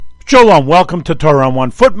Shalom, welcome to Torah on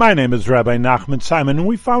One Foot. My name is Rabbi Nachman Simon, and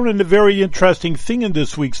we found a very interesting thing in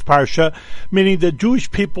this week's Parsha, meaning the Jewish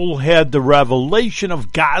people had the revelation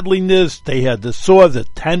of godliness. They saw the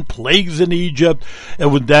 10 plagues in Egypt,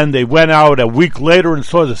 and then they went out a week later and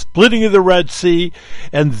saw the splitting of the Red Sea,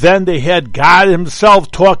 and then they had God himself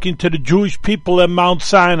talking to the Jewish people at Mount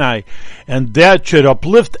Sinai, and that should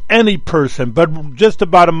uplift any person. But just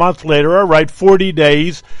about a month later, 40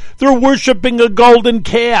 days, they're worshiping a golden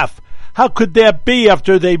calf. How could that be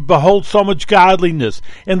after they behold so much godliness?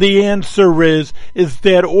 And the answer is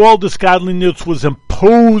that all this godliness was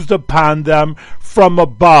imposed upon them from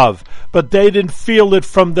above, but they didn't feel it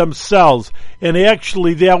from themselves. And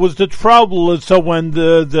actually, that was the trouble. And so when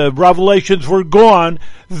the revelations were gone,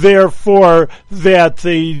 therefore, that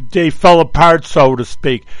they fell apart, so to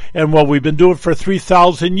speak. And what we've been doing for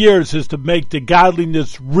 3,000 years is to make the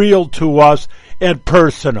godliness real to us and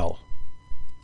personal.